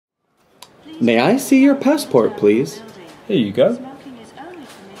May I see your passport, please? Here you go.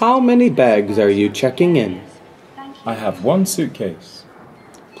 How many bags are you checking in? I have one suitcase.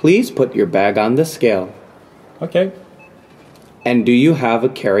 Please put your bag on the scale. Okay. And do you have a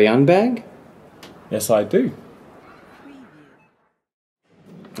carry-on bag? Yes, I do.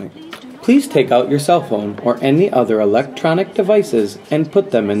 Please take out your cell phone or any other electronic devices and put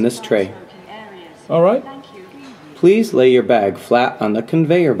them in this tray. All right. Please lay your bag flat on the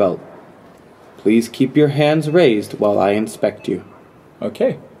conveyor belt. Please keep your hands raised while I inspect you.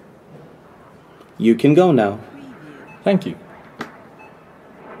 Okay. You can go now. Thank you.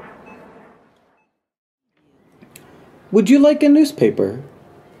 Would you like a newspaper?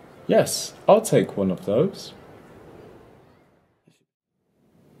 Yes, I'll take one of those.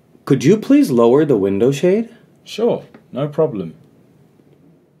 Could you please lower the window shade? Sure, no problem.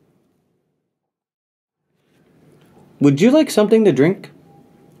 Would you like something to drink?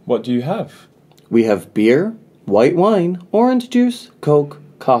 What do you have? We have beer, white wine, orange juice, Coke,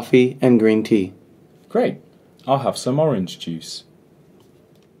 coffee, and green tea. Great. I'll have some orange juice.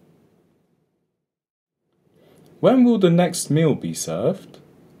 When will the next meal be served?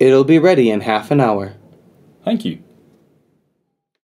 It'll be ready in half an hour. Thank you.